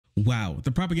Wow,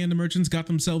 the propaganda merchants got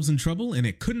themselves in trouble, and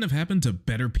it couldn't have happened to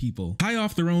better people. High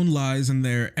off their own lies and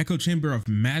their echo chamber of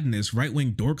madness,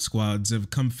 right-wing dork squads have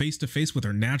come face to face with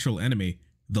their natural enemy,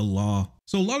 the law.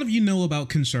 So a lot of you know about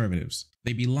conservatives.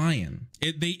 They be lying.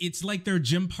 It's like their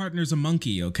gym partner's a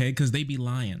monkey, okay? Because they be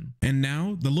lying. And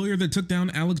now, the lawyer that took down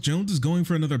Alex Jones is going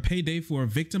for another payday for a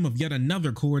victim of yet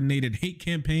another coordinated hate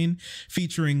campaign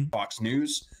featuring Fox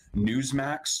News,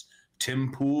 Newsmax,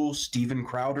 Tim Pool, Steven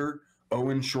Crowder,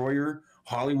 Owen Schroyer,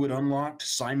 Hollywood Unlocked,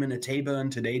 Simon Ateba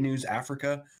and Today News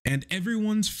Africa, and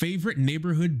everyone's favorite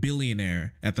neighborhood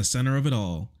billionaire at the center of it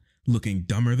all, looking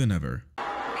dumber than ever.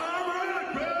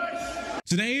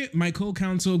 Today, my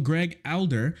co-counsel Greg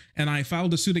Alder and I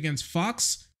filed a suit against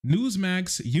Fox,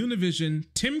 Newsmax, Univision,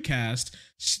 Timcast,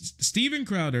 Steven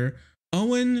Crowder,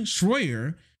 Owen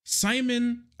Schroyer,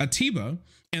 Simon Ateba,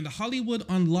 and Hollywood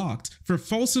Unlocked for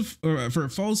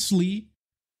falsely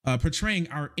portraying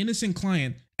our innocent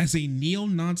client as a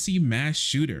neo-Nazi mass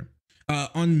shooter.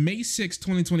 On May 6,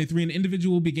 2023, an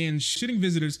individual began shooting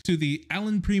visitors to the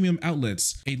Allen Premium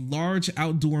Outlets, a large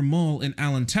outdoor mall in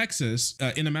Allen, Texas.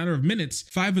 In a matter of minutes,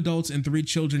 5 adults and 3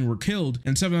 children were killed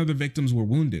and 7 other victims were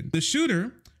wounded. The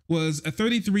shooter was a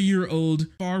 33-year-old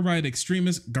far-right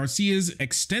extremist. Garcia's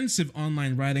extensive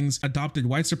online writings adopted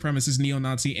white supremacist,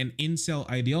 neo-Nazi, and incel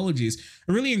ideologies.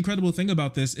 A really incredible thing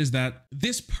about this is that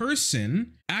this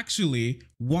person actually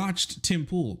watched Tim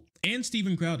Pool and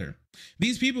Steven Crowder.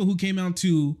 These people who came out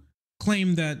to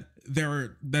claim that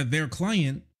their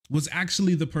client was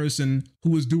actually the person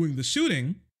who was doing the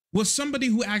shooting was somebody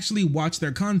who actually watched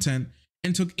their content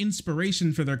and took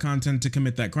inspiration for their content to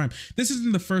commit that crime. This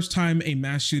isn't the first time a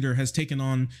mass shooter has taken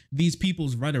on these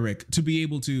people's rhetoric to be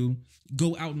able to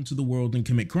go out into the world and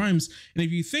commit crimes. And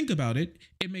if you think about it,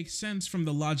 it makes sense from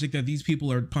the logic that these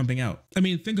people are pumping out. I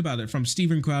mean, think about it, from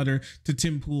Steven Crowder to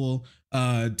Tim Pool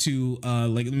to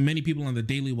like many people on the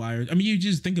Daily Wire. I mean, you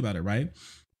just think about it, right?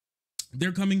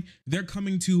 They're coming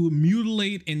to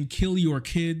mutilate and kill your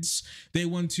kids. They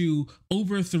want to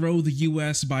overthrow the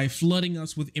US by flooding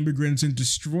us with immigrants and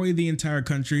destroy the entire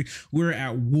country. We're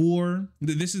at war.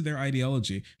 This is their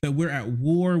ideology, that we're at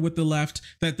war with the left,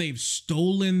 that they've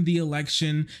stolen the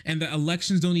election, and that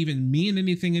elections don't even mean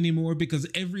anything anymore because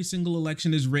every single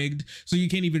election is rigged. So you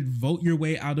can't even vote your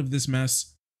way out of this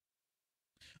mess.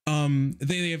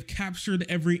 They have captured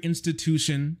every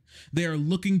institution. They are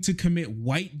looking to commit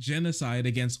white genocide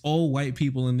against all white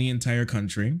people in the entire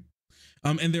country.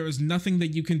 And there is nothing that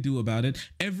you can do about it.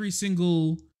 Every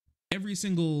single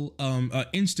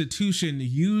institution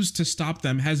used to stop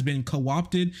them has been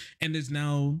co-opted and is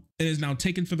now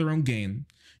taken for their own gain.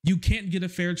 You can't get a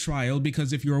fair trial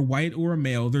because if you're a white or a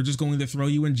male, they're just going to throw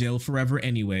you in jail forever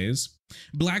anyways.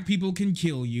 Black people can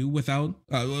kill you without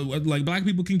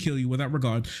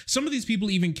regard. Some of these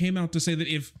people even came out to say that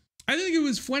I think it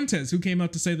was Fuentes who came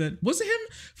out to say that, was it him?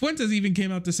 Fuentes even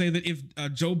came out to say that if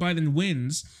Joe Biden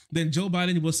wins, then Joe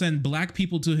Biden will send black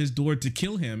people to his door to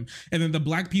kill him. And then the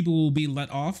black people will be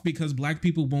let off because black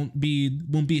people won't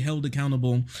be held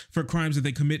accountable for crimes that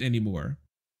they commit anymore.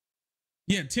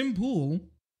 Yeah, Tim Pool,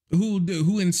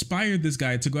 who inspired this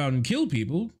guy to go out and kill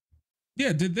people,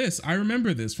 yeah, did this. I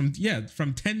remember this from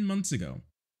 10 months ago.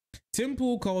 Tim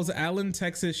Pool calls Allen,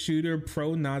 Texas shooter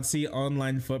pro-Nazi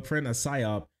online footprint a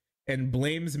psyop and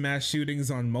blames mass shootings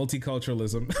on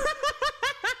multiculturalism.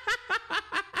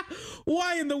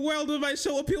 Why in the world would my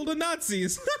show appeal to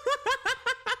Nazis?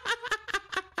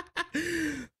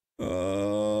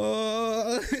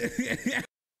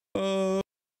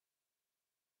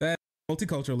 That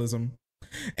multiculturalism.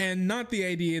 And not the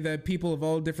idea that people of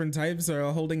all different types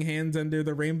are holding hands under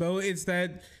the rainbow. It's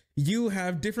that you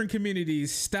have different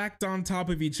communities stacked on top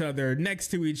of each other, next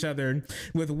to each other,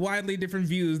 with widely different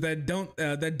views that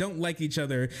don't like each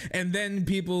other. And then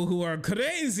people who are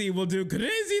crazy will do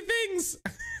crazy things.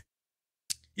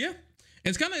 Yeah,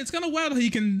 it's kind of wild how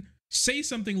you can say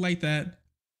something like that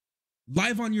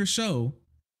live on your show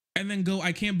and then go,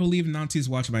 I can't believe Nazis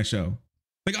watch my show.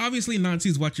 Like, obviously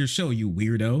Nazis watch your show, you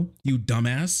weirdo, you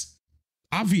dumbass.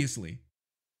 Obviously.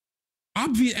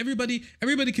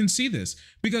 Everybody can see this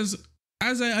because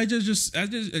as I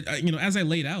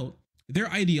laid out, their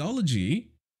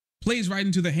ideology plays right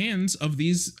into the hands of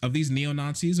these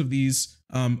neo-Nazis, of these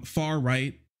far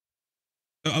right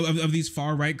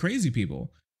crazy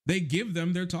people. They give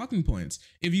them their talking points.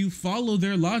 If you follow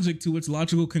their logic to its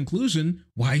logical conclusion,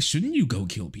 why shouldn't you go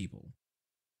kill people?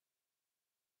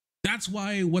 That's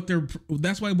why what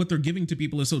they're giving to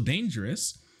people is so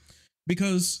dangerous,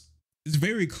 because it's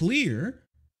very clear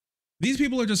these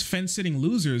people are just fence-sitting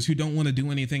losers who don't want to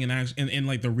do anything in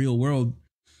like the real world,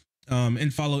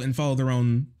 and follow their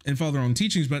own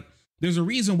teachings. But There's a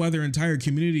reason why their entire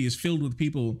community is filled with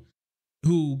people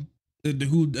who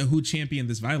champion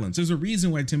this violence. There's a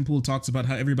reason why Tim Pool talks about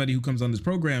how everybody who comes on this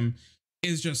program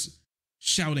is just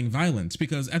shouting violence,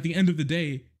 because at the end of the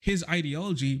day, his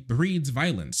ideology breeds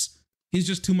violence. He's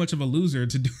just too much of a loser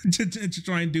to to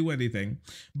try and do anything.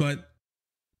 But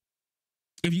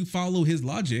if you follow his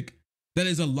logic, that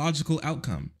is a logical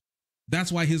outcome.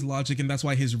 That's why his logic and that's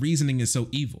why his reasoning is so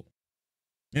evil.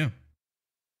 Yeah.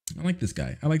 I like this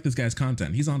guy. I like this guy's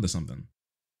content. He's onto something.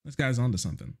 This guy's onto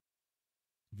something.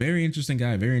 Very interesting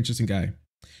guy. Very interesting guy.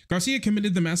 Garcia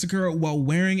committed the massacre while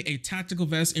wearing a tactical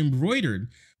vest embroidered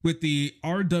with the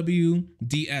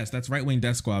RWDS, that's Right Wing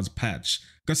Death Squad's patch.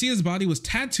 Garcia's body was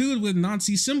tattooed with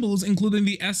Nazi symbols, including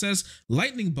the SS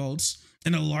lightning bolts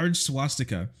and a large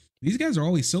swastika. These guys are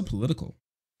always so political.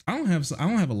 I don't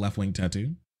have a left-wing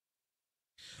tattoo.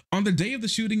 On the day of the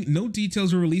shooting, no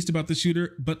details were released about the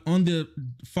shooter, but on the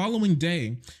following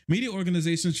day, media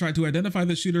organizations tried to identify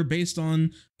the shooter based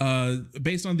on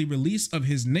the release of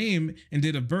his name and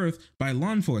date of birth by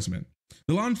law enforcement.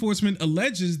 The law enforcement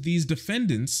alleges these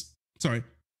defendants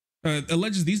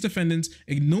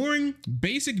ignoring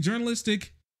basic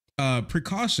journalistic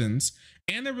precautions,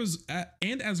 and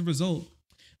as a result,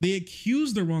 they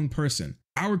accused the wrong person.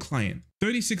 Our client,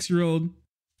 36-year-old.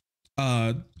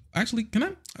 Actually,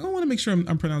 I want to make sure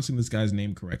I'm pronouncing this guy's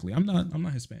name correctly. I'm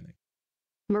not Hispanic.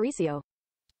 Mauricio.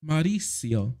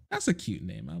 That's a cute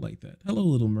name. I like that. Hello,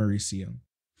 little Mauricio.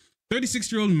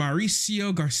 36-year-old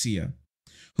Mauricio Garcia,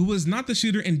 who was not the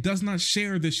shooter and does not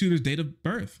share the shooter's date of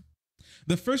birth.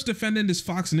 The first defendant is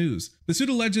Fox News. The suit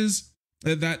alleges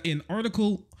that an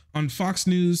article on Fox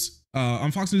News's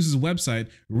website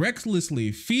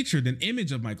recklessly featured an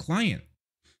image of my client,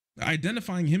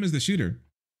 identifying him as the shooter.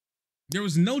 There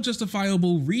was no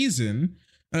justifiable reason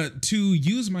to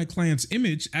use my client's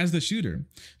image as the shooter.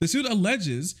 The suit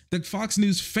alleges that Fox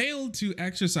News failed to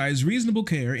exercise reasonable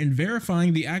care in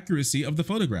verifying the accuracy of the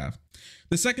photograph.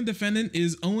 The second defendant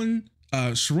is Owen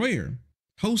Schroyer,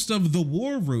 host of The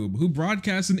War Room, who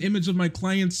broadcast an image of my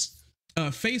client's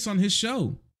face on his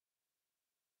show.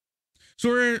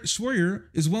 Schroyer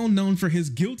is well known for his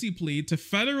guilty plea to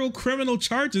federal criminal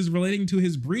charges relating to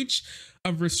his breach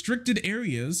of restricted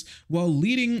areas while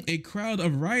leading a crowd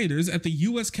of rioters at the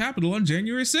U.S. Capitol on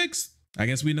January 6th. I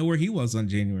guess we know where he was on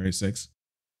January 6th.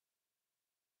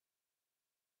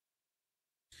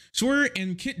 Schroyer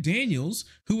and Kit Daniels,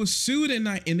 who was sued in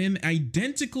an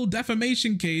identical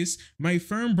defamation case my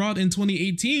firm brought in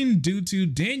 2018 due to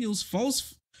Daniels'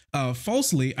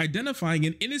 falsely identifying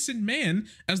an innocent man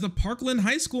as the Parkland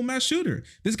High School mass shooter.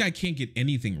 This guy can't get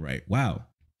anything right. Wow.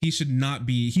 He should not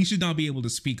be able to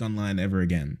speak online ever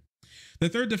again. The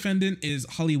third defendant is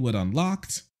Hollywood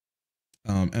Unlocked,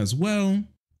 as well.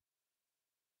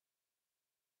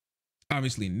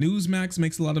 Obviously, Newsmax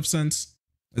makes a lot of sense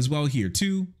as well here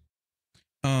too.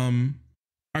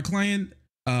 Our client,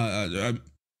 why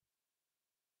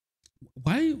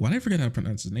did I forget how to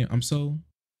pronounce his name? Am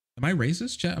I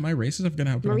racist, chat? Am I racist? I forgot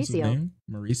how to pronounce his name.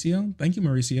 Mauricio. Thank you,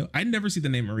 Mauricio. I never see the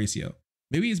name Mauricio.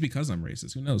 Maybe it's because I'm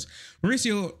racist. Who knows?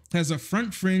 Mauricio has a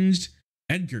front fringed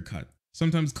Edgar cut,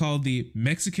 sometimes called the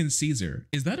Mexican Caesar.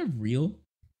 Is that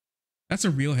that's a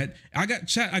real head? I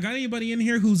got anybody in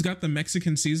here who's got the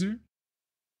Mexican Caesar?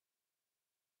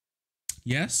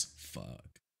 Yes?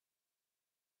 Fuck.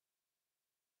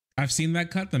 I've seen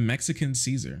that cut, the Mexican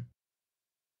Caesar.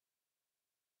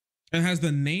 It has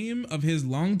the name of his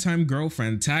longtime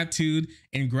girlfriend tattooed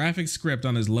in graphic script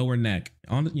on his lower neck.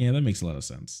 Yeah, that makes a lot of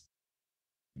sense.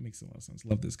 That makes a lot of sense.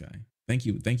 Love this guy. Thank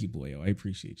you, Boyo. I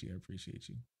appreciate you. I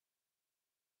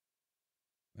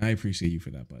appreciate you for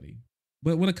that, buddy.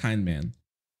 But what a kind man.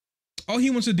 All he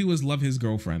wants to do is love his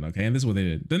girlfriend, okay? And this is what they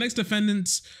did. The next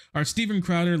defendants are Steven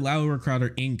Crowder, Lauer Crowder,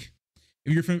 Inc.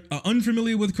 If you're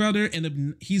unfamiliar with Crowder,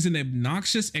 he's an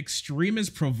obnoxious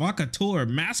extremist provocateur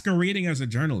masquerading as a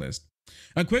journalist.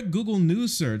 A quick Google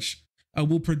News search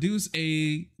will produce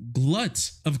a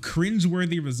glut of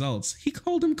cringeworthy results. He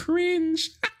called him cringe.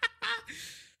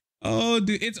 Oh,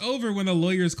 dude, it's over when a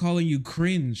lawyer is calling you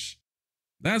cringe.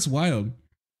 That's wild.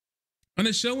 On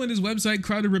a show on his website,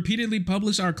 Crowder repeatedly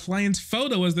published our client's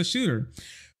photo as the shooter.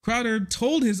 Crowder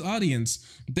told his audience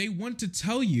they want to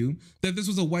tell you that this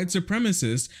was a white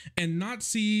supremacist and not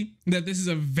see that this is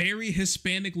a very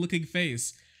Hispanic looking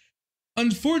face.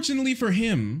 Unfortunately for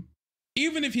him,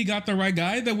 even if he got the right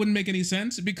guy, that wouldn't make any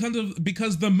sense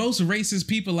because the most racist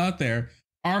people out there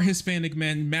are Hispanic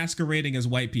men masquerading as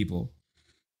white people.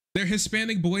 They're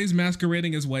Hispanic boys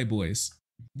masquerading as white boys.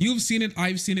 You've seen it.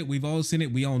 I've seen it. We've all seen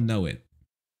it. We all know it.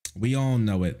 We all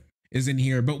know it. is in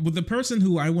here. But with the person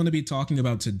who I want to be talking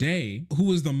about today,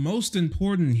 who is the most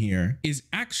important here, is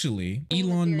actually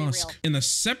Elon Musk. In a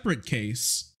separate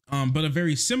case, but a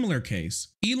very similar case,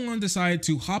 Elon decided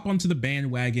to hop onto the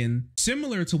bandwagon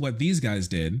similar to what these guys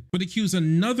did, but accuse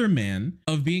another man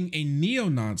of being a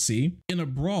neo-Nazi in a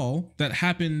brawl that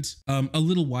happened a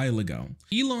little while ago.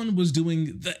 Elon was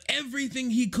doing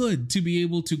everything he could to be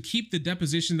able to keep the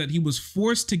deposition that he was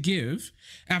forced to give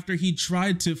after he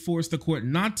tried to force the court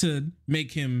not to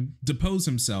make him depose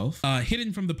himself,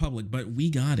 hidden from the public, but we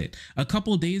got it. A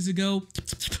couple days ago,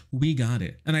 we got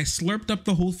it. And I slurped up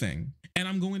the whole thing. And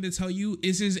I'm going to tell you,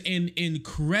 this is an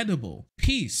incredible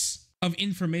piece of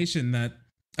information that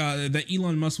that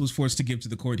Elon Musk was forced to give to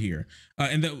the court here.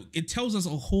 And that it tells us a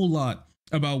whole lot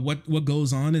about what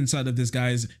goes on inside of this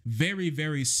guy's very,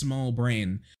 very small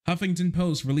brain. Huffington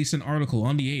Post released an article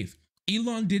on the 8th.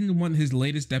 Elon didn't want his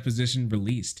latest deposition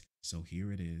released, so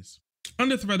here it is.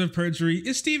 Under threat of perjury,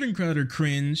 is Steven Crowder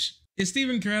cringe? Is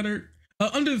Steven Crowder,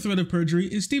 under the threat of perjury,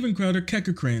 is Steven Crowder keck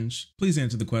or cringe? Please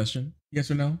answer the question,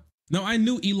 yes or no? Now, I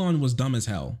knew Elon was dumb as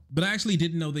hell, but I actually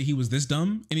didn't know that he was this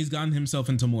dumb, and he's gotten himself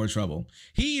into more trouble.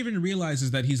 He even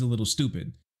realizes that he's a little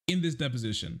stupid in this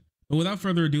deposition. But without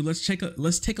further ado, let's take a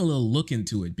little look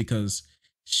into it, because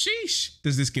sheesh,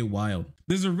 does this get wild.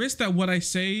 There's a risk that what I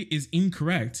say is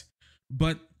incorrect,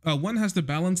 but one has to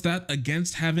balance that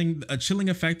against having a chilling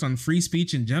effect on free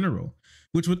speech in general,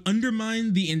 which would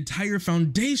undermine the entire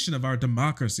foundation of our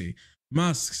democracy.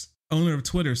 Musk's owner of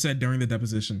Twitter, said during the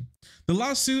deposition. The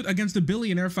lawsuit against the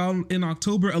billionaire filed in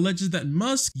October alleges that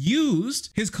Musk used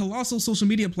his colossal social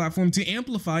media platform to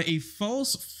amplify a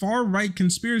false far-right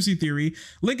conspiracy theory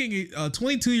linking a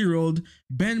 22-year-old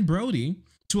Ben Brody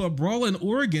to a brawl in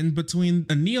Oregon between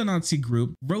a neo-Nazi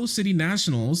group, Rose City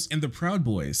Nationals, and the Proud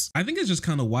Boys. I think it's just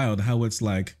kind of wild how it's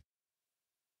like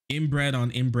inbred on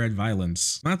inbred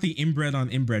violence, not the inbred on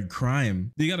inbred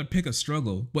crime. You gotta pick a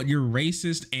struggle, but you're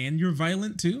racist and you're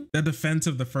violent too? The defense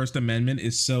of the First Amendment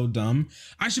is so dumb.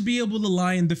 I should be able to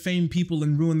lie and defame people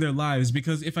and ruin their lives,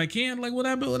 because if I can't, like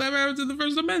whatever happens to the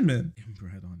First Amendment?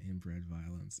 Inbred on inbred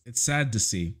violence. It's sad to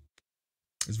see.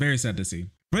 It's very sad to see.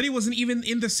 Brady wasn't even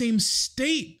in the same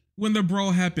state when the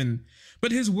brawl happened,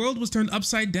 but his world was turned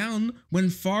upside down when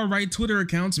far-right Twitter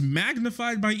accounts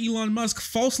magnified by Elon Musk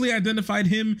falsely identified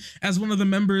him as one of the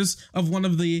members of one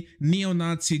of the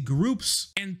neo-Nazi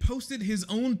groups and posted his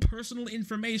own personal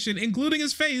information, including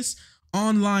his face,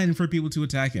 online for people to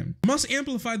attack him. Musk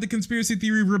amplified the conspiracy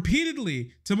theory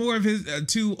repeatedly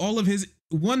to all of his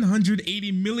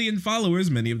 180 million followers,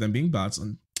 many of them being bots.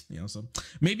 And so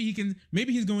maybe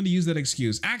he's going to use that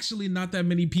excuse. Actually, not that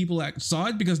many people saw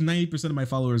it because 90% of my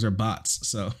followers are bots.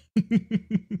 So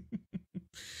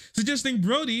suggesting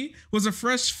Brody was a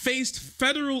fresh-faced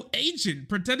federal agent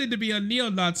pretending to be a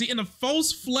neo-Nazi in a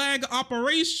false flag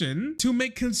operation to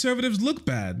make conservatives look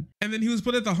bad. And then he was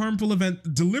put at the harmful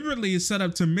event deliberately set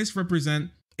up to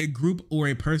misrepresent a group or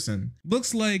a person.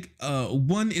 Looks like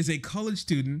one is a college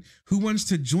student who wants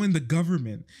to join the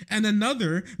government, and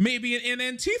another may be an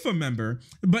Antifa member,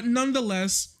 but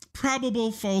nonetheless,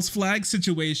 probable false flag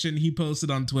situation he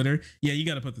posted on Twitter. Yeah, you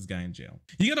gotta put this guy in jail.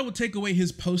 You gotta take away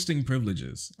his posting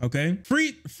privileges, okay?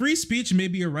 Free speech may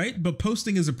be a right, but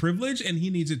posting is a privilege, and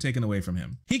he needs it taken away from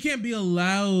him. He can't be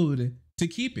allowed to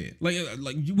keep it. Like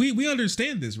we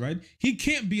understand this, right? He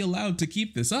can't be allowed to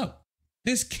keep this up.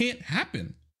 This can't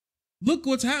happen. Look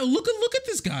what's happening. Look at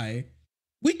this guy.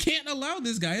 We can't allow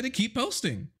this guy to keep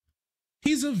posting.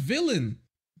 He's a villain.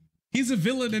 He's a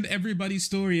villain in everybody's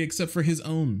story except for his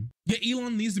own. Yeah,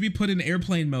 Elon needs to be put in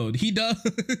airplane mode. He does.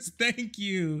 Thank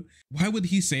you. Why would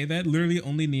he say that? Literally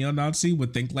only neo-Nazi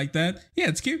would think like that. Yeah,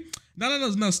 it's cute.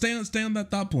 No. Stay on that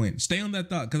thought point. Stay on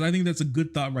that thought, because I think that's a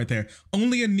good thought right there.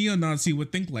 Only a neo-Nazi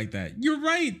would think like that. You're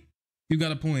right. You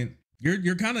got a point.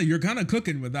 You're kind of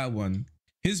cooking with that one.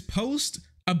 His post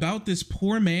about this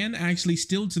poor man actually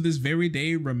still to this very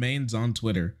day remains on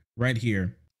Twitter right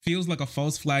here. Feels like a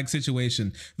false flag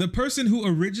situation. The person who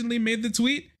originally made the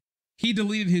tweet, he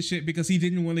deleted his shit because he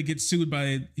didn't want to get sued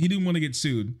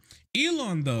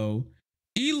Elon though,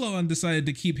 Elon decided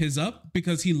to keep his up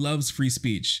because he loves free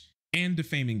speech and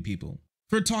defaming people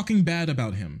for talking bad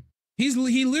about him. He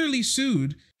literally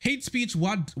sued hate speech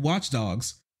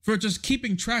watchdogs for just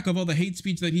keeping track of all the hate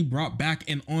speech that he brought back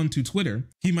and onto Twitter.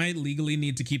 He might legally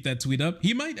need to keep that tweet up.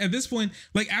 He might, at this point,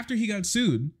 like after he got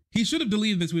sued, he should have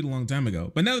deleted the tweet a long time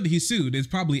ago. But now that he's sued, it's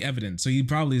probably evident. So he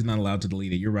probably is not allowed to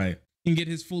delete it. You're right. and get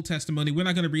his full testimony. We're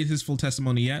not going to read his full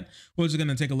testimony yet. We're just going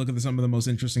to take a look at some of the most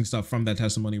interesting stuff from that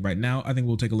testimony right now. I think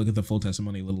we'll take a look at the full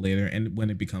testimony a little later and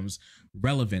when it becomes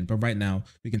relevant. But right now,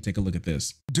 we can take a look at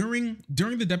this. During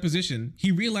the deposition,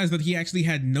 he realized that he actually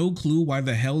had no clue why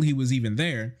the hell he was even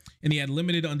there, and he had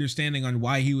limited understanding on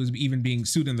why he was even being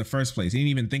sued in the first place. He didn't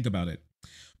even think about it.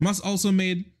 Musk also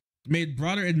made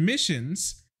broader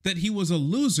admissions that he was a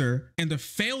loser and a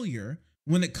failure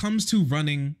when it comes to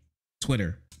running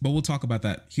Twitter. But we'll talk about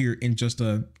that here in just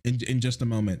a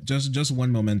moment, just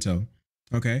one momento,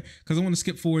 okay? Because I want to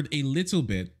skip forward a little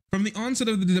bit. From the onset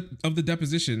of the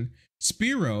deposition,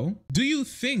 Spiro, do you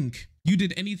think you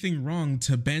did anything wrong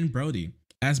to Ben Brody?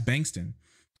 Asked Bankston,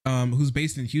 who's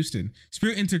based in Houston.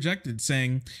 Spiro interjected,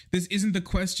 saying, "This isn't the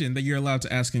question that you're allowed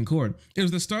to ask in court." It was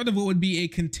the start of what would be a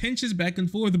contentious back and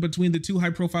forth between the two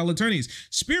high-profile attorneys.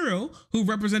 Spiro, who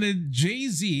represented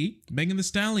Jay-Z, Megan Thee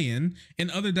Stallion, in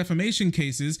other defamation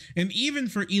cases, and even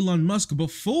for Elon Musk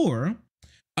before,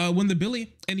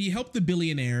 he helped the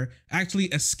billionaire actually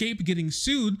escape getting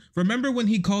sued. Remember when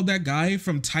he called that guy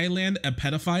from Thailand a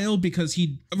pedophile because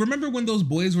remember when those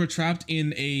boys were trapped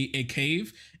in a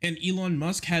cave and Elon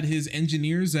Musk had his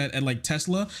engineers at like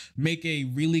Tesla make a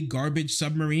really garbage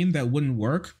submarine that wouldn't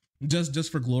work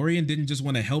just for glory and didn't just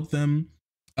want to help them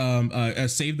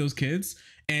save those kids.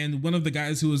 And one of the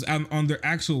guys who was on their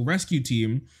actual rescue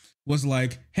team was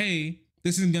like, "Hey,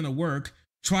 this isn't gonna work.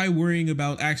 Try worrying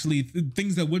about actually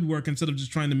things that would work instead of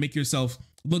just trying to make yourself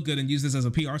look good and use this as a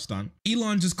PR stunt."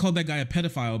 Elon just called that guy a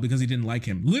pedophile because he didn't like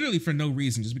him, literally for no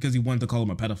reason, just because he wanted to call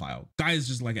him a pedophile. Guy is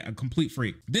just like a complete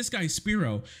freak. This guy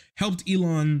Spiro helped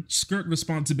Elon skirt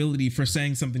responsibility for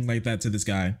saying something like that to this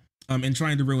guy, and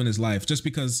trying to ruin his life just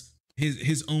because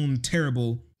his own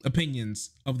terrible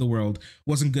opinions of the world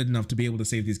wasn't good enough to be able to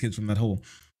save these kids from that hole.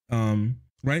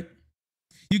 Right?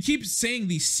 You keep saying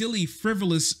these silly,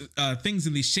 frivolous things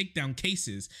in these shakedown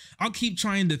cases. I'll keep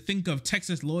trying to think of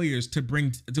Texas lawyers to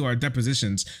bring to our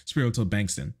depositions. Spiro told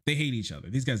Bankston. They hate each other.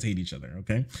 These guys hate each other,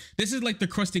 okay? This is like the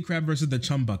Krusty Krab versus the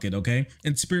Chum Bucket, okay?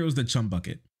 And Spiro's the Chum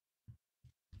Bucket.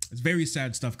 It's very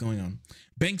sad stuff going on.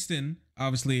 Bankston,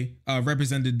 obviously,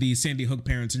 represented the Sandy Hook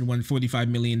parents and won $45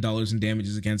 million in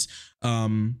damages against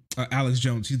Alex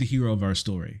Jones. He's the hero of our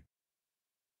story.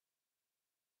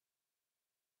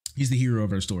 He's the hero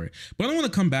of our story. But I want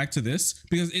to come back to this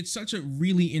because it's such a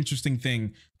really interesting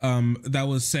thing that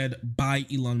was said by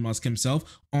Elon Musk himself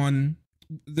when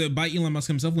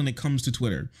it comes to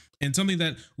Twitter, and something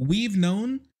that we've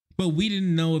known, but we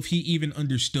didn't know if he even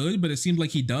understood, but it seems like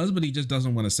he does, but he just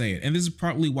doesn't want to say it. And this is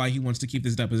partly why he wants to keep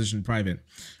this deposition private,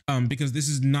 because this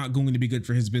is not going to be good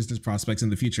for his business prospects in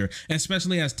the future,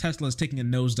 especially as Tesla is taking a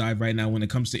nosedive right now when it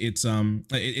comes to its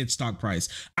stock price.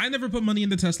 I never put money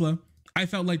into Tesla. I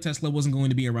felt like Tesla wasn't going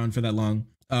to be around for that long,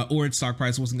 or its stock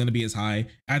price wasn't going to be as high.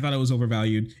 I thought it was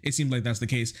overvalued. It seemed like that's the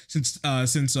case since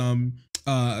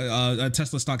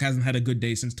Tesla stock hasn't had a good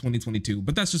day since 2022.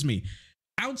 But that's just me.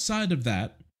 Outside of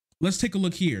that, let's take a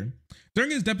look here.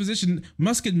 During his deposition,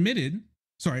 Musk admitted,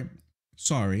 sorry,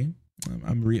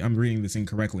 I'm reading this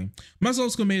incorrectly. Musk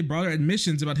also made broader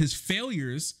admissions about his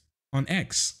failures on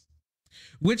X,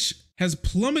 which has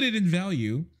plummeted in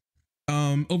value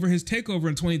over his takeover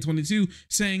in 2022,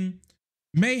 saying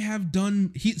he may have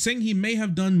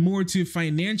done more to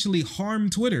financially harm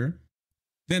Twitter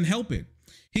than help it.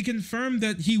 He confirmed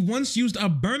that he once used a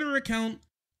burner account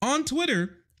on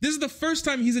Twitter. This is the first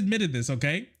time he's admitted this,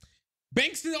 okay?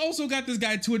 Bankston also got this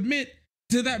guy to admit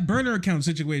to that burner account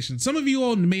situation. Some of you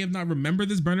all may have not remembered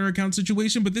this burner account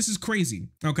situation, but this is crazy,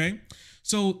 okay?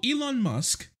 So Elon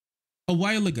Musk, a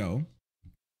while ago,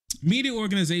 media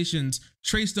organizations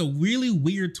traced a really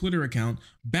weird Twitter account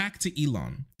back to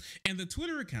Elon. And the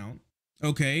Twitter account,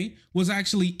 okay, was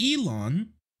actually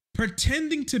Elon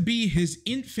pretending to be his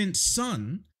infant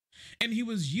son, and he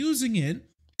was using it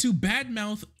to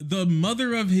badmouth the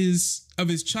mother of his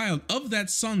child, of that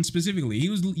son specifically. He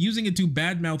was using it to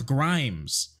badmouth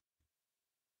Grimes.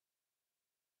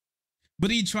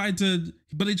 But he tried to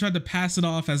pass it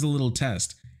off as a little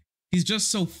test. He's just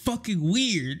so fucking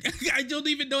weird. I don't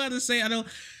even know how to say.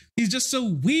 He's just so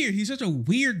weird. He's such a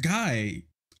weird guy.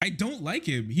 I don't like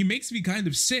him. He makes me kind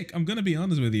of sick. I'm gonna be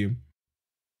honest with you.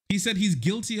 He said he's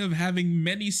guilty of having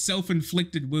many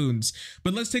self-inflicted wounds.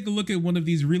 But let's take a look at one of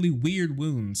these really weird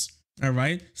wounds. All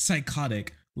right?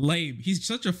 Psychotic. Lame. He's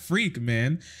such a freak,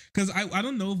 man. Because I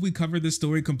don't know if we covered this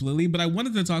story completely, but I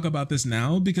wanted to talk about this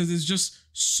now because it's just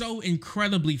so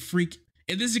incredibly freak.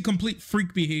 It is a complete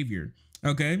freak behavior.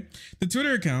 Okay, the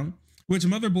Twitter account, which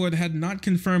Motherboard had not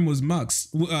confirmed was Musk,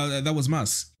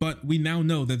 but we now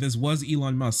know that this was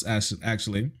Elon Musk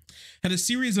actually, had a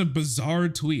series of bizarre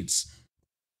tweets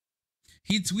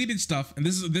He tweeted stuff, and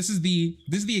this is the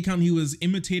account he was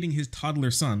imitating his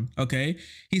toddler son. Okay,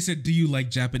 he said, "Do you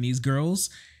like Japanese girls?"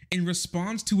 In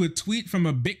response to a tweet from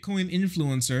a Bitcoin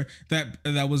influencer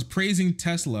that was praising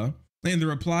Tesla, in the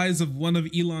replies of one of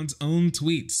Elon's own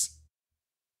tweets.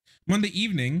 Monday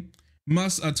evening,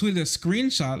 Musk tweeted a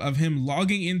screenshot of him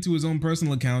logging into his own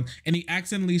personal account, and he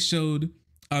accidentally showed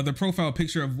the profile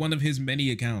picture of one of his many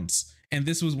accounts. And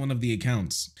this was one of the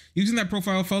accounts. Using that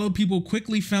profile photo, people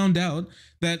quickly found out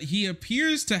that he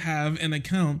appears to have an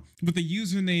account with the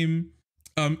username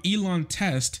Elon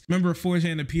Test. Member of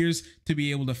 4chan appears to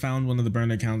be able to found one of the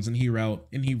burner accounts, and he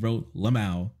wrote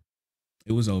Lamau.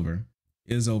 It was over.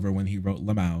 It is over when he wrote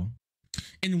Lamau.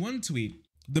 In one tweet,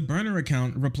 the burner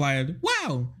account replied,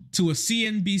 "Wow," to a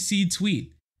CNBC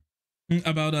tweet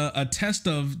about a test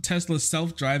of Tesla's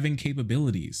self-driving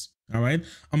capabilities. All right.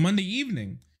 On Monday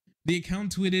evening, the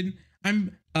account tweeted,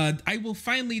 I will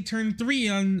finally turn 3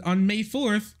 on May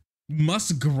 4th.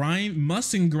 Musk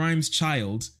and Grimes'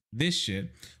 child, this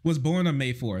shit, was born on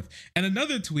May 4th. And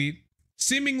another tweet,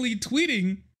 seemingly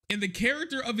tweeting in the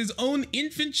character of his own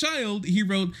infant child, he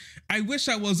wrote, "I wish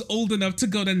I was old enough to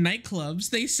go to nightclubs.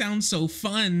 They sound so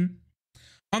fun."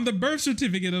 On the birth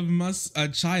certificate of Musk's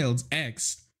child's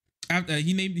X, after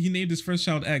he named his first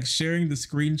child X, sharing the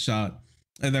screenshot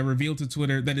that revealed his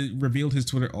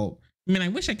Twitter alt. I mean, I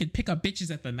wish I could pick up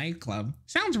bitches at the nightclub.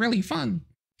 Sounds really fun.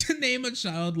 To name a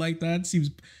child like that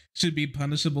should be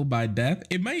punishable by death.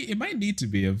 It might need to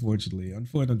be, unfortunately.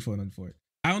 Unfortunately.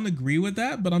 I don't agree with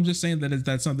that, but I'm just saying that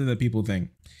that's something that people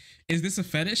think. Is this a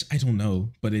fetish? I don't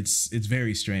know, but it's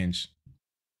very strange.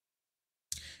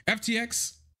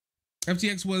 FTX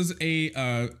was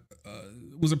a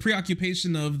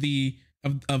preoccupation of the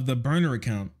burner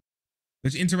account,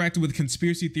 which interacted with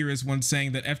conspiracy theorists once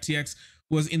saying that FTX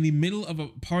was a middle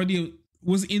party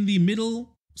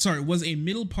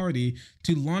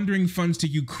to laundering funds to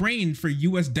Ukraine for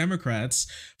US Democrats.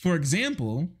 For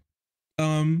example,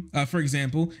 and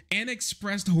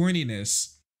expressed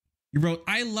horniness. He wrote,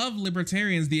 "I love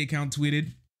libertarians," the account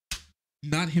tweeted.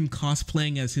 Not him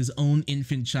cosplaying as his own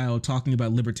infant child talking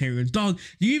about libertarians. Dog,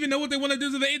 do you even know what they want to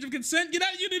do to the age of consent? Get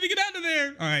out, you need to get out of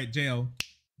there. All right, jail,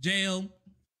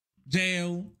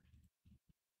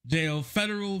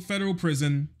 federal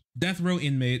prison, death row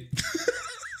inmate.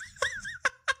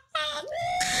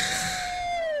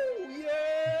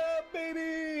 Yeah,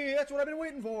 baby. That's what I've been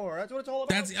waiting for. That's what it's all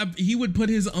about. He would put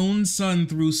his own son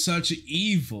through such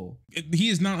evil. He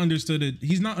has not understood it.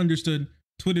 He's not understood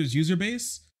Twitter's user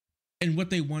base and what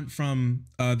they want from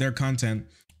their content,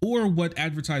 or what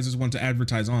advertisers want to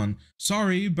advertise on.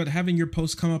 Sorry, but having your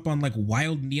posts come up on like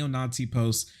wild neo-Nazi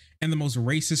posts and the most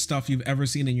racist stuff you've ever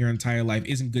seen in your entire life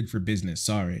isn't good for business.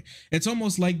 Sorry. It's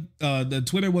almost like the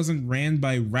Twitter wasn't ran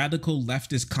by radical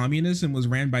leftist communists and was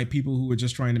ran by people who were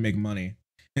just trying to make money.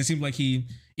 It seemed like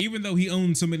even though he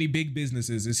owns so many big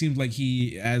businesses, it seems like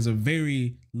he has a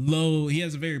very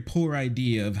poor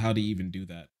idea of how to even do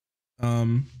that.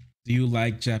 Do you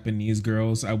like Japanese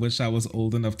girls? I wish I was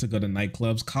old enough to go to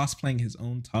nightclubs. Cosplaying his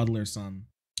own toddler son.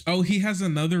 Oh, he has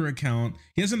another account.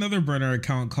 He has another burner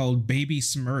account called Baby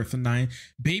Smurf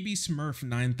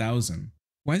 9000.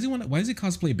 Why does he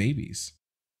cosplay babies?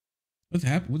 What's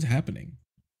happening?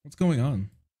 What's going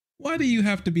on? Why do you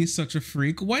have to be such a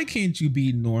freak? Why can't you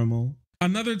be normal?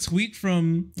 Another tweet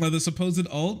from the supposed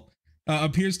alt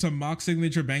appears to mock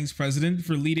Signature Bank's president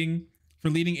for leading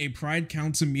a Pride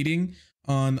Council meeting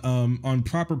on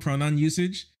proper pronoun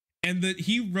usage, and that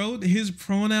he wrote his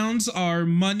pronouns are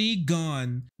money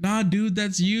gone. Nah, dude,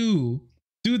 that's you.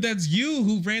 Dude, that's you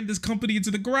who ran this company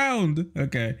into the ground.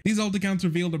 Okay. These alt accounts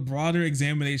revealed a broader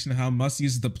examination of how Musk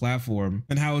uses the platform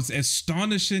and how it's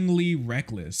astonishingly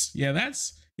reckless.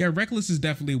 Reckless is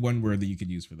definitely one word that you could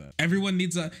use for that. Everyone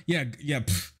needs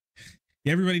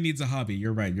everybody needs a hobby.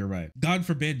 You're right. God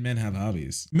forbid men have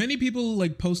hobbies. Many people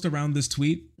like post around this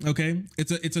tweet. Okay.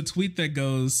 It's a tweet that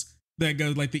goes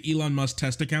like the Elon Musk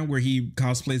test account where he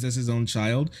cosplays as his own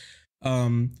child.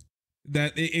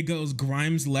 That it goes,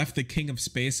 Grimes left the king of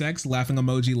SpaceX, laughing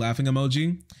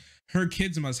emoji. Her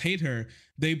kids must hate her.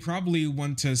 They probably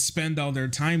want to spend all their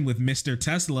time with Mr.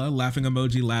 Tesla, laughing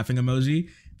emoji.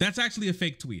 That's actually a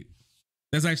fake tweet.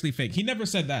 That's actually fake. He never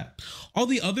said that. All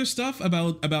the other stuff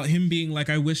about him being like,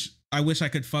 I wish I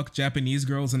could fuck Japanese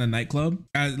girls in a nightclub,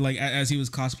 as he was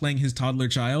cosplaying his toddler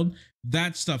child.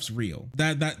 That stuff's real.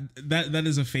 That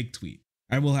is a fake tweet.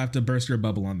 I will have to burst your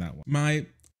bubble on that one.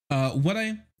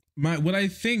 What I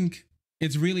think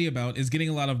it's really about is getting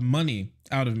a lot of money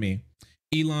out of me.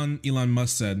 Elon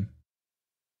Musk said.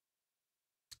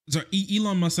 Sorry,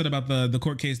 Elon Musk said about the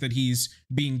court case that he's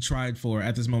being tried for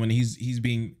at this moment. He's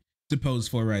being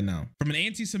deposed for right now. From an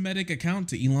anti-Semitic account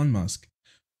to Elon Musk.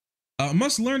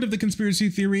 Musk learned of the conspiracy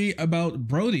theory about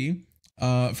Brody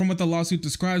from what the lawsuit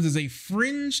describes as a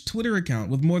fringe Twitter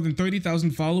account with more than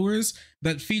 30,000 followers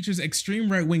that features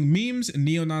extreme right-wing memes,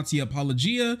 neo-Nazi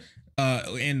apologia,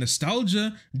 and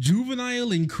nostalgia,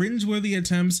 juvenile and cringeworthy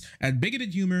attempts at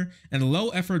bigoted humor, and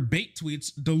low-effort bait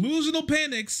tweets, delusional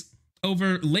panics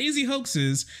over lazy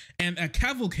hoaxes, and a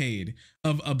cavalcade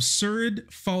of absurd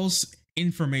false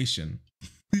information.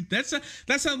 That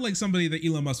sounds like somebody that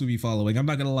Elon Musk would be following. I'm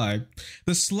not gonna lie.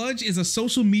 The sludge is a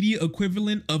social media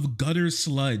equivalent of gutter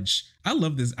sludge. I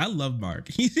love this. I love Mark.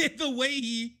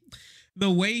 The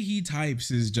way he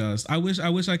types is just. I wish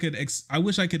I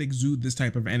could exude this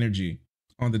type of energy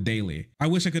on the daily. I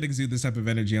wish I could exude this type of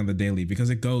energy on the daily because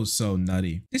it goes so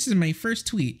nutty. This is my first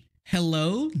tweet.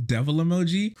 Hello, devil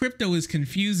emoji. Crypto is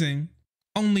confusing.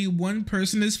 Only one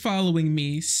person is following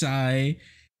me. Sigh.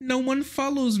 No one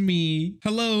follows me.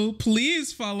 Hello,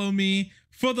 please follow me.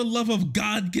 For the love of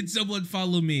God, can someone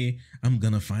follow me? I'm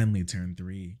gonna finally turn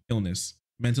 3. Illness,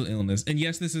 mental illness. And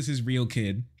yes, this is his real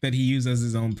kid that he used as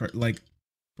his own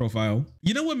profile.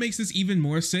 You know what makes this even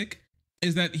more sick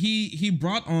is that he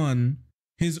brought on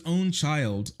his own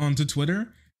child onto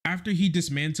Twitter after he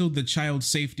dismantled the child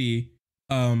safety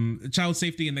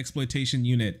and exploitation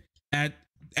unit at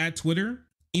Twitter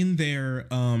in their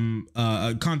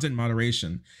content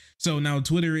moderation. So now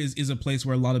Twitter is a place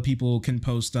where a lot of people can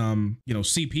post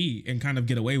CP and kind of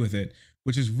get away with it,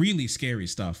 which is really scary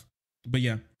stuff. But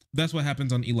yeah, that's what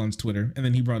happens on Elon's Twitter. And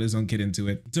then he brought his own kid into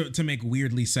it to make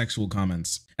weirdly sexual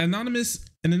comments. An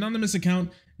anonymous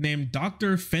account named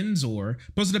Dr. Fenzor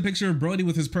posted a picture of Brody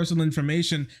with his personal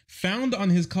information found on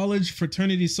his college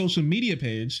fraternity social media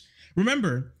page.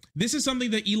 Remember, this is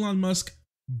something that Elon Musk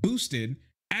boosted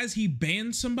as he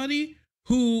banned somebody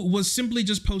who was simply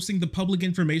just posting the public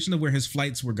information of where his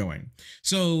flights were going.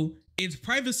 So it's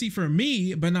privacy for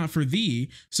me, but not for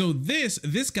thee. So this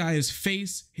guy's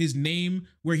face, his name,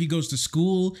 where he goes to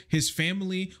school, his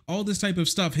family, all this type of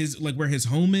stuff, where his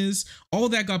home is, all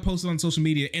that got posted on social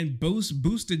media and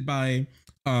boosted by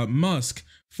Musk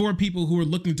for people who are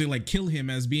looking to kill him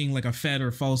as being like a Fed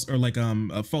or false or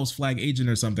a false flag agent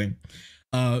or something.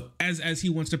 As he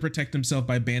wants to protect himself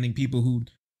by banning people who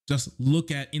just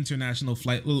look at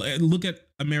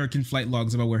American flight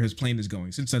logs about where his plane is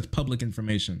going, since that's public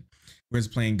information where his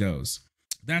plane goes.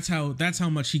 That's how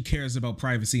much he cares about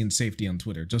privacy and safety on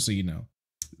Twitter, just so you know.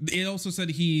 It also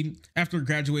said after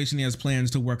graduation, he has plans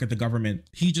to work at the government.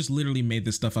 He just literally made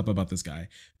this stuff up about this guy.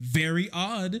 Very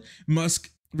odd,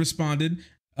 Musk responded.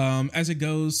 As it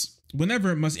goes,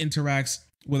 whenever Musk interacts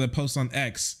with a post on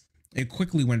X, it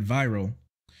quickly went viral.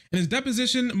 In his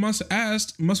deposition, Musk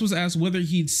was asked whether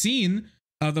he'd seen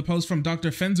the post from Dr.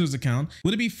 Fenzor's account.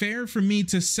 Would it be fair for me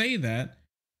to say that,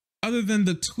 other than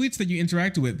the tweets that you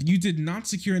interacted with, you did not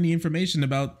secure any information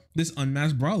about this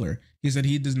unmasked brawler? He said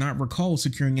he does not recall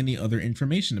securing any other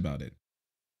information about it.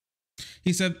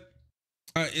 He said,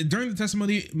 during the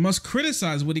testimony, Musk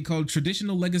criticized what he called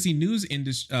traditional legacy news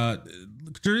industry,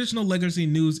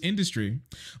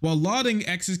 while lauding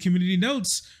X's community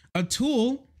notes, a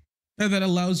tool that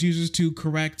allows users to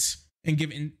correct and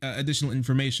give additional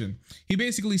information. He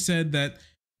basically said that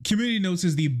community notes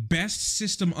is the best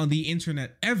system on the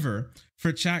internet ever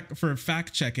for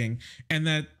fact checking, and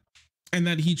that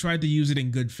he tried to use it in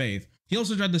good faith. He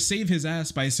also tried to save his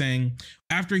ass by saying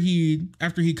after he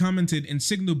commented and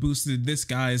signal boosted this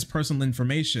guy's personal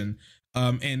information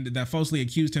and that falsely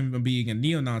accused him of being a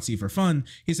neo-Nazi for fun,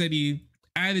 he said he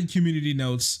added community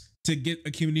notes to get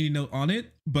a community note on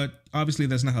it, but obviously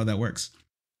that's not how that works.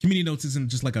 Community notes isn't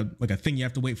just like a thing you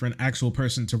have to wait for an actual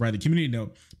person to write a community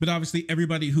note, but obviously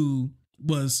everybody who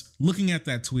was looking at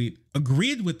that tweet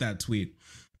agreed with that tweet,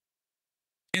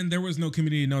 and there was no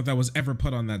community note that was ever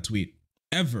put on that tweet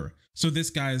ever. So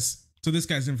this guy's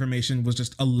information was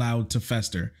just allowed to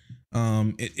fester,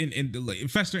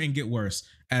 fester and get worse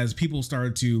as people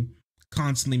started to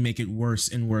constantly make it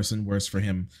worse and worse and worse for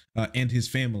him and his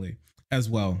family as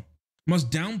well.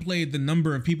 Musk downplayed the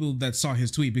number of people that saw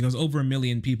his tweet because over 1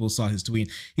 million people saw his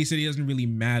tweet. He said he doesn't really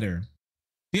matter.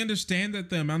 Do you understand that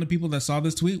the amount of people that saw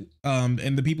this tweet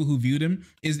and the people who viewed him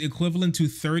is equivalent to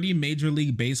 30 Major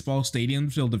League Baseball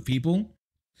stadiums filled with people?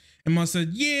 And Musk said,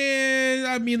 yeah,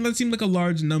 I mean, that seemed like a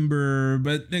large number,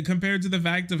 but compared to the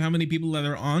fact of how many people that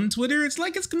are on Twitter, it's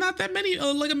not that many.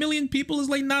 Like 1 million people is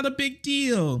not a big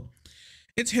deal.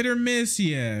 It's hit or miss,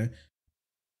 yeah.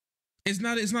 It's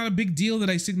not a big deal that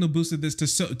I signal boosted this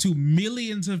to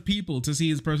millions of people to see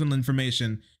his personal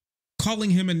information,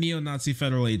 calling him a neo-Nazi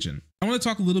federal agent. I want to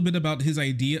talk a little bit about his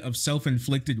idea of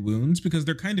self-inflicted wounds because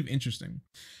they're kind of interesting.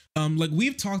 Like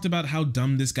we've talked about how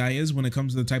dumb this guy is when it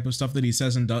comes to the type of stuff that he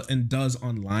says and does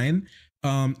online.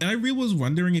 And I really was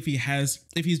wondering if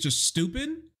he's just stupid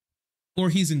or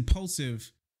he's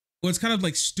impulsive. Well, it's kind of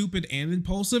like stupid and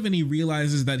impulsive, and he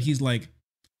realizes that he's like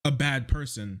a bad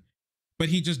person, but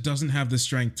he just doesn't have the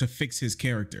strength to fix his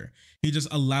character. He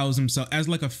just allows himself, as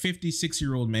like a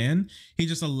 56-year-old man, he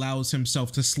just allows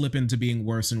himself to slip into being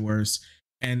worse and worse,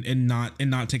 and not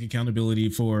take accountability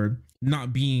for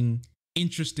not being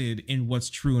interested in what's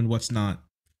true and what's not,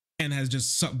 and has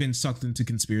just been sucked into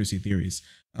conspiracy theories.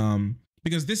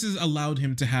 Because this has allowed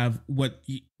him to have what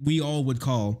we all would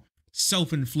call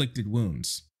self-inflicted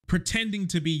wounds, pretending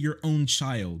to be your own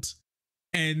child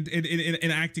and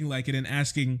acting like it, and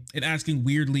asking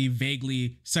weirdly,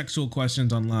 vaguely sexual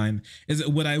questions online is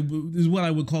what I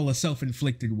would call a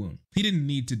self-inflicted wound. He didn't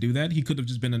need to do that. He could have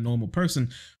just been a normal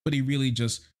person, but he really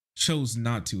just chose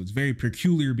not to. It's very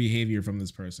peculiar behavior from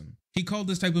this person. He called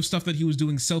this type of stuff that he was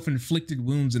doing self-inflicted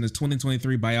wounds in his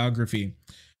 2023 biography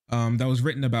that was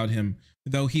written about him,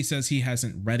 though he says he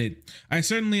hasn't read it. I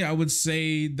would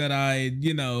say that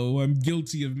I'm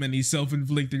guilty of many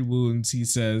self-inflicted wounds, he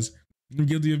says. I'm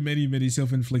guilty of many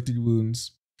self-inflicted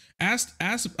wounds. Asked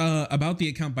about the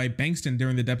account by Bankston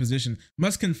during the deposition,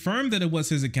 Musk confirmed that it was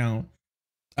his account,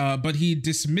 but he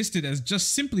dismissed it as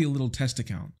just simply a little test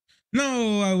account.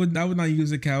 No, I would not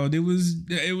use account. It was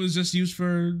just used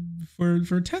for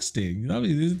testing. I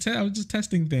was just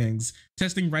testing things,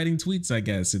 writing tweets, I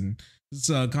guess, and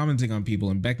just commenting on people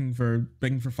and begging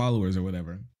for followers or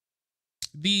whatever.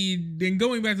 Then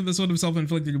going back to the sort of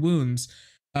self-inflicted wounds,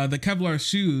 the Kevlar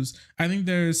shoes. I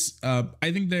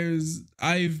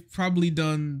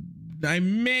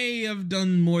may have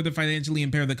done more to financially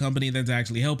impair the company than to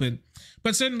actually help it,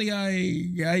 but certainly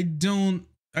I do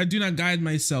not guide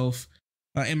myself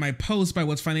in my posts by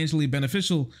what's financially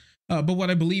beneficial, but what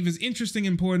I believe is interesting,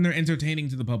 important, or entertaining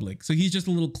to the public. So he's just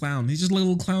a little clown. He's just a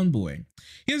little clown boy.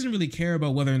 He doesn't really care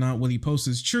about whether or not what he posts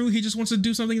is true. He just wants to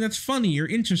do something that's funny or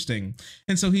interesting.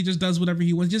 And so he just does whatever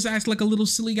he wants. Just acts like a little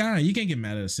silly guy. You can't get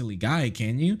mad at a silly guy,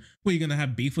 can you? Well, you're going to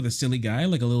have beef with a silly guy,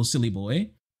 like a little silly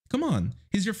boy? Come on.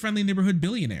 He's your friendly neighborhood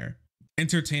billionaire.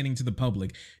 Entertaining to the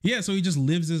public. Yeah, so he just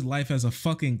lives his life as a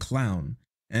fucking clown.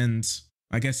 And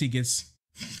I guess he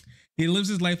lives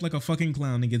his life like a fucking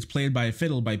clown and gets played by a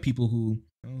fiddle by people who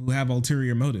have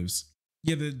ulterior motives.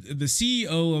 Yeah, the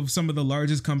CEO of some of the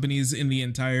largest companies in the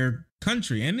entire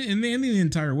country and in the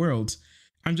entire world.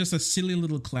 I'm just a silly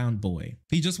little clown boy.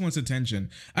 He just wants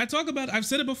attention. I've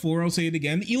said it before, I'll say it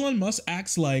again. Elon Musk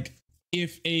acts like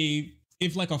if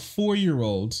like a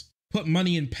 4-year-old put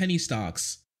money in penny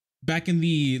stocks back in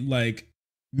the like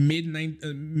mid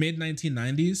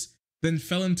 1990s, then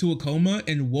fell into a coma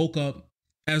and woke up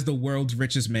as the world's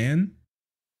richest man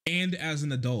and as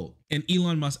an adult. And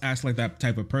Elon Musk acts like that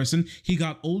type of person. He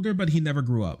got older, but he never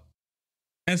grew up.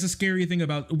 That's a scary thing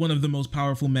about one of the most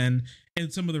powerful men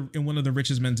and one of the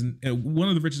richest men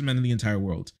in the entire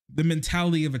world. The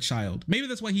mentality of a child. Maybe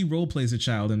that's why he role plays a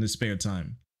child in his spare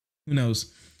time. Who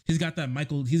knows? He's got that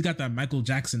Michael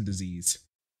Jackson disease.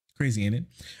 Crazy, ain't it?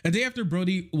 A day after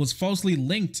Brody was falsely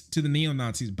linked to the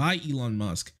neo-Nazis by Elon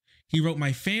Musk, he wrote,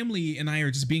 "My family and I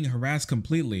are just being harassed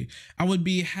completely. I would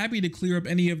be happy to clear up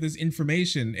any of this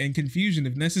information and confusion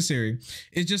if necessary.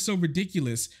 It's just so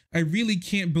ridiculous. I really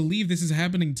can't believe this is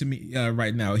happening to me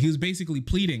right now." He was basically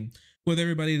pleading with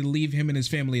everybody to leave him and his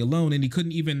family alone, and he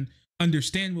couldn't even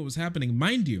understand what was happening.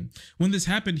 Mind you, when this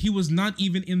happened, he was not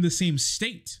even in the same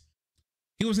state.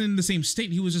 He wasn't in the same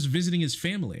state. He was just visiting his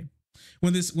family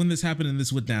when this happened and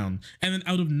this went down. And then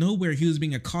out of nowhere, he was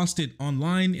being accosted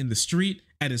online, in the street,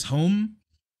 at his home,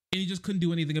 and he just couldn't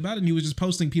do anything about it. And he was just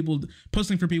posting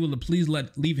for people to please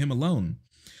leave him alone.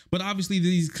 But obviously,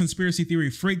 these conspiracy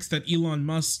theory freaks that Elon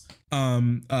Musk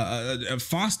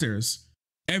fosters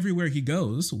everywhere he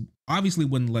goes obviously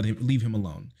wouldn't leave him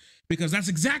alone, because that's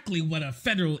exactly what a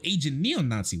federal agent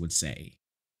neo-Nazi would say.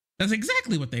 That's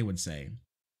exactly what they would say.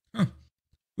 Huh.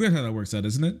 Weird how that works out,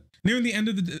 isn't it? Nearing the end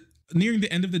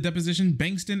of the deposition,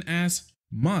 Bankston asked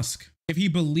Musk if he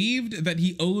believed that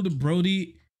he owed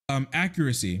Brody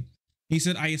accuracy. He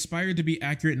said, "I aspire to be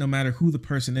accurate no matter who the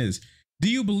person is. Do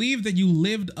you believe that you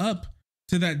lived up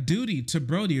to that duty to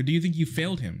Brody, or do you think you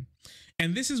failed him?"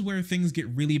 And this is where things get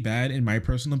really bad, in my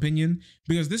personal opinion,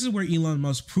 because this is where Elon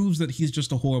Musk proves that he's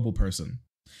just a horrible person.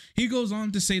 He goes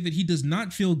on to say that he does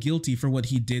not feel guilty for what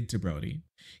he did to Brody.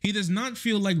 He does not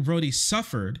feel like Brody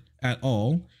suffered at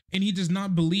all, and he does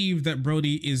not believe that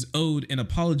Brody is owed an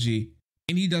apology,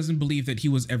 and he doesn't believe that he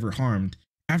was ever harmed,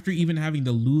 after even having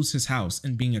to lose his house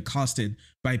and being accosted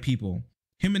by people,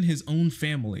 him and his own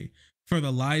family, for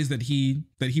the lies that he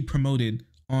promoted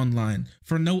online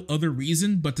for no other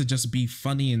reason but to just be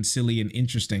funny and silly and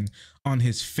interesting on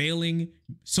his failing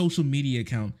social media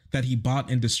account that he bought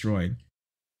and destroyed.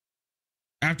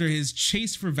 After his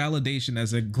chase for validation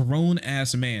as a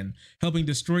grown-ass man, helping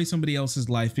destroy somebody else's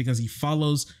life because he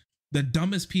follows the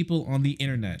dumbest people on the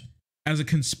internet. As a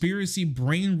conspiracy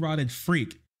brain-rotted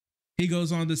freak, he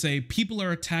goes on to say, people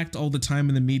are attacked all the time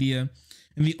in the media,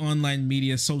 in the online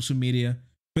media, social media,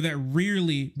 but that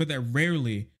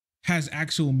rarely has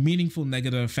actual meaningful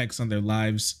negative effects on their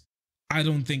lives. He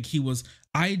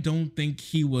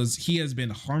has been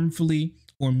harmfully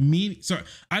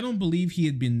I don't believe he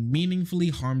had been meaningfully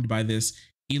harmed by this,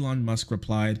 Elon Musk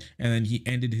replied, and then he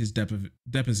ended his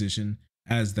deposition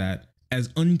as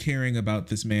uncaring about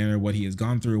this man or what he has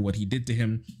gone through, what he did to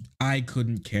him. I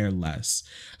couldn't care less.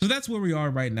 So that's where we are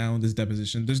right now in this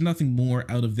deposition. There's nothing more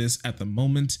out of this at the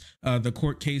moment. The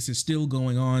court case is still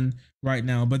going on right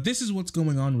now, but this is what's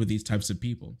going on with these types of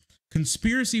people.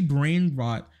 Conspiracy brain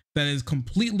rot that has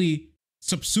completely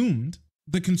subsumed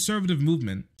the conservative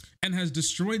movement and has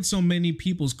destroyed so many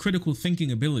people's critical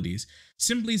thinking abilities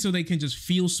simply so they can just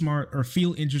feel smart or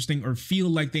feel interesting or feel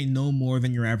like they know more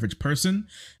than your average person.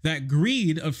 That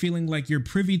greed of feeling like you're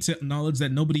privy to knowledge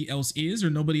that nobody else is or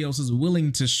nobody else is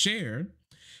willing to share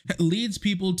leads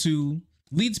people to,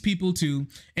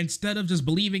 instead of just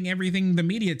believing everything the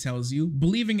media tells you,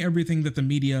 believing everything that the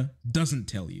media doesn't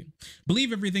tell you.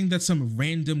 Believe everything that some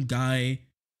random guy,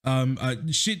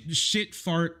 shit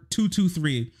fart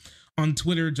 223 on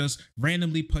Twitter just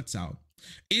randomly puts out.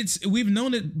 We've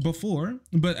known it before,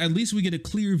 but at least we get a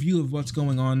clear view of what's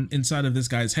going on inside of this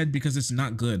guy's head because it's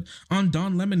not good. On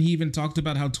Don Lemon, he even talked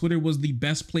about how Twitter was the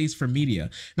best place for media.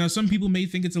 Now, some people may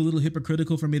think it's a little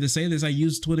hypocritical for me to say this. I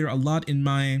use Twitter a lot in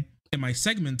my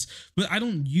segments, but I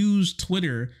don't use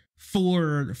Twitter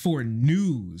for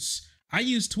news. I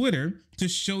use Twitter to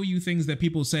show you things that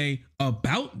people say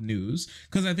about news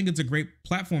because I think it's a great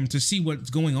platform to see what's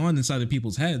going on inside of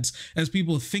people's heads as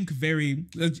people think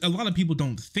a lot of people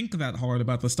don't think that hard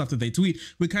about the stuff that they tweet.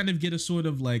 We kind of get a sort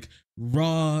of like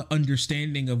raw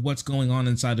understanding of what's going on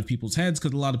inside of people's heads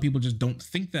because a lot of people just don't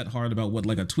think that hard about what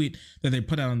like a tweet that they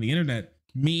put out on the internet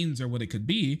means or what it could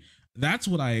be. That's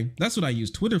what I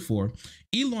use Twitter for.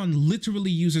 Elon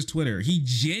literally uses Twitter. He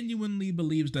genuinely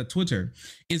believes that Twitter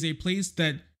is a place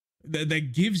that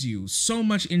gives you so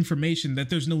much information that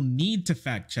there's no need to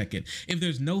fact check it. If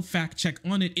there's no fact check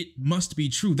on it, it must be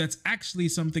true. That's actually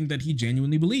something that he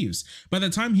genuinely believes. By the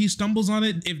time he stumbles on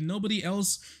it, if nobody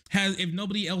else has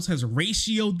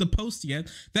ratioed the post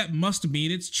yet, that must mean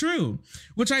it's true,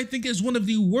 which I think is one of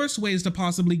the worst ways to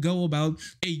possibly go about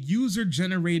a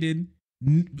user-generated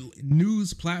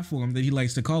news platform that he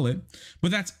likes to call it,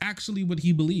 but that's actually what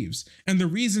he believes. And the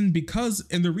reason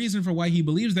for why he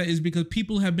believes that is because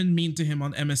people have been mean to him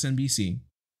on MSNBC.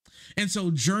 And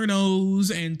so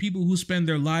journos and people who spend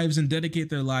their lives and dedicate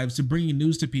their lives to bringing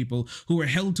news to people who are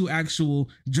held to actual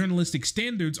journalistic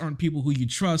standards aren't people who you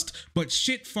trust, but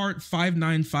shitfart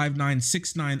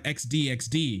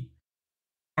 595969XDXD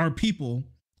are people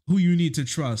who you need to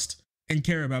trust and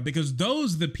care about because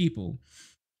those are the people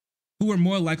who are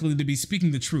more likely to be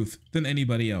speaking the truth than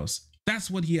anybody else. That's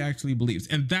what he actually believes.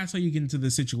 And that's how you get into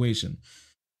this situation.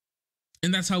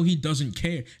 And that's how he doesn't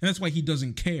care. And that's why he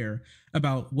doesn't care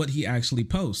about what he actually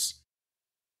posts.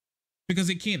 Because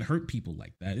it can't hurt people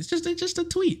like that. It's just a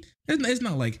tweet. It's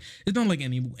not like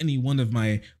any one of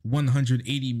my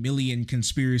 180 million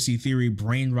conspiracy theory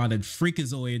brain rotted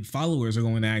freakazoid followers are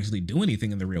going to actually do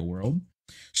anything in the real world.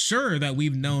 Sure, that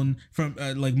we've known from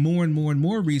like more and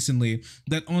more recently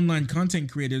that online content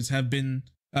creators have been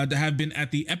at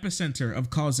the epicenter of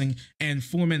causing and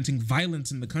fomenting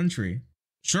violence in the country.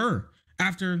 Sure,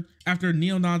 after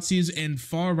neo-Nazis and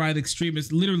far-right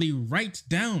extremists literally write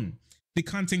down the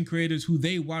content creators who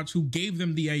they watch, who gave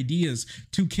them the ideas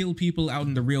to kill people out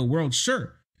in the real world.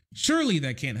 Sure, surely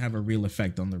that can't have a real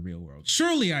effect on the real world.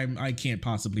 Surely I can't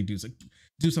possibly do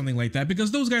something like that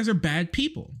because those guys are bad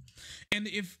people. And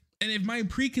if my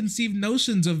preconceived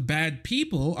notions of bad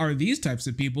people are these types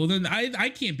of people, then I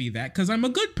can't be that because I'm a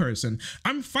good person.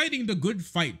 I'm fighting the good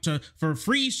fight for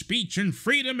free speech and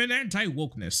freedom and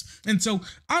anti-wokeness. And so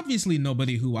obviously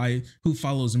nobody who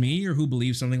follows me or who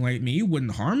believes something like me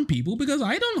wouldn't harm people because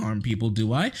I don't harm people,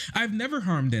 do I? I've never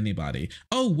harmed anybody.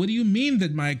 Oh, what do you mean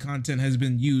that my content has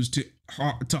been used to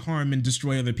harm and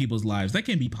destroy other people's lives? That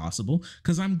can't be possible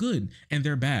because I'm good and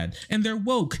they're bad and they're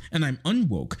woke and I'm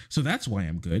unwoke. So that's why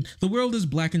I'm good. The world is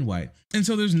black and white. And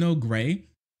so there's no gray.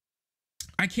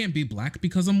 I can't be black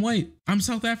because I'm white. I'm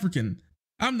South African.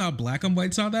 I'm not black. I'm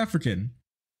white South African.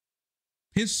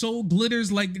 His soul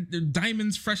glitters like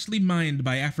diamonds freshly mined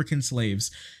by African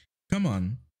slaves. Come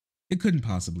on. It couldn't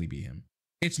possibly be him.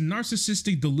 It's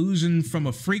narcissistic delusion from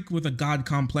a freak with a god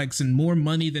complex and more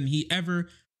money than he ever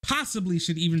possibly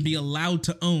should even be allowed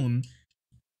to own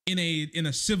in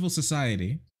a civil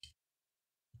society.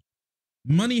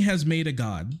 Money has made a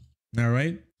god, all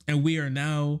right? And we are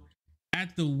now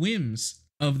at the whims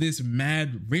of this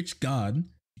mad rich god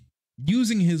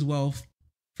using his wealth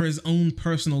for his own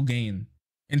personal gain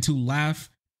and to laugh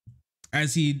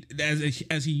as he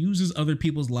uses other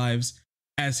people's lives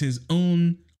as his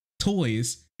own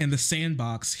toys in the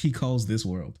sandbox he calls this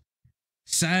world.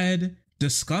 Sad,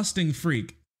 disgusting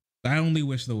freak. I only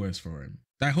wish the worst for him.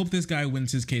 I hope this guy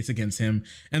wins his case against him,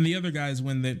 and the other guy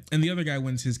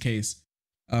wins his case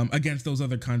against those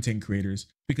other content creators,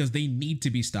 because they need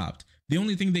to be stopped.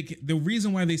 The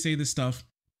reason why they say this stuff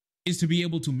is to be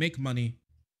able to make money,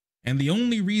 and the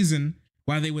only reason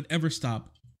why they would ever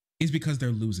stop is because they're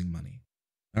losing money.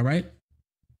 All right?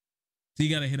 So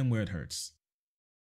you got to hit them where it hurts.